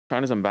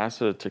China's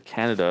ambassador to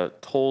Canada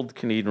told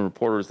Canadian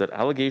reporters that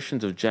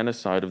allegations of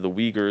genocide of the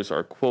Uyghurs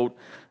are, quote,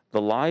 the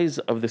lies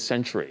of the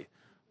century.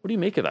 What do you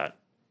make of that?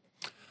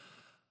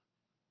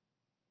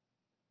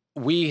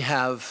 We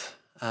have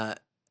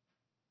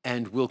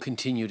and will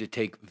continue to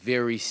take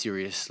very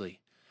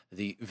seriously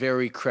the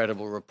very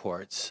credible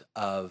reports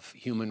of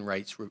human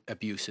rights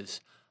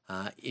abuses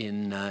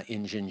in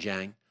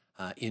Xinjiang,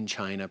 in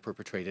China,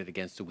 perpetrated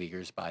against the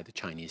Uyghurs by the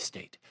Chinese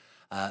state.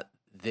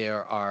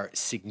 There are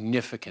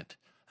significant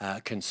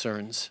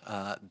concerns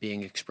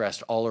being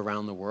expressed all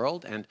around the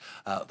world, and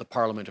the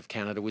Parliament of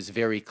Canada was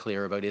very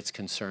clear about its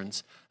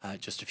concerns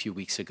just a few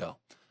weeks ago.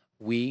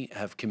 We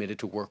have committed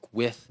to work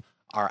with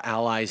our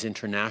allies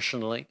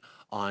internationally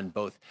on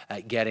both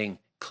getting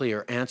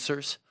clear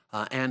answers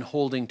and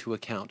holding to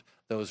account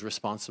those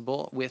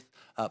responsible with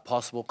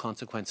possible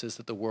consequences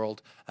that the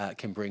world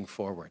can bring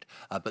forward.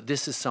 But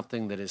this is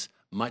something that is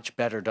much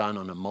better done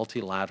on a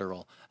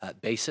multilateral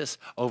basis.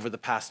 Over the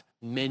past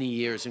many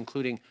years,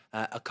 including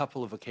a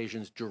couple of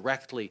occasions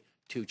directly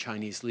to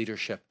Chinese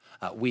leadership,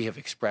 we have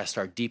expressed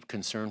our deep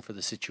concern for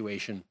the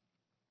situation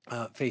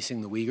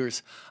facing the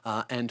Uyghurs,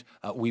 and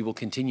we will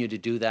continue to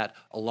do that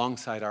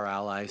alongside our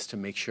allies to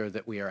make sure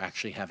that we are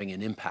actually having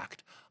an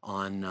impact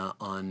on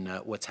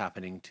what's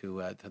happening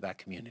to that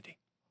community.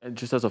 And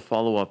just as a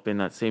follow-up, in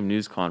that same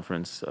news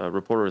conference,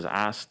 reporters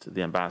asked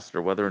the ambassador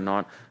whether or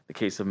not the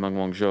case of Meng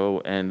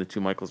Wanzhou and the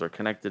two Michaels are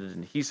connected,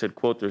 and he said,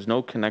 quote, there's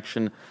no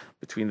connection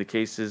between the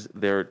cases,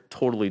 they're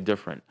totally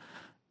different.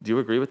 Do you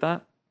agree with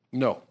that?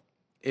 No.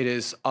 It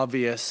is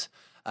obvious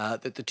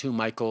that the two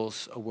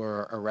Michaels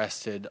were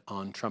arrested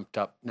on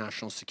trumped-up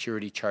national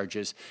security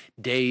charges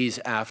days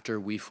after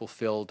we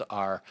fulfilled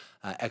our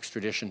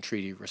extradition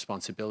treaty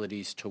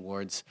responsibilities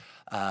towards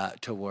our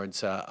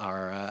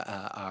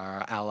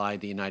ally,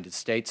 the United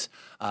States.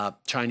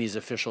 Chinese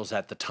officials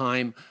at the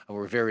time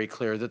were very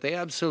clear that they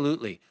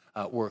absolutely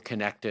were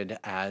connected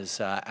as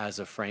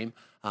a frame,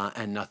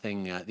 and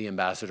nothing the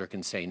ambassador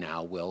can say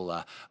now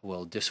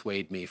will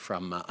dissuade me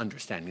from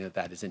understanding that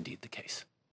that is indeed the case.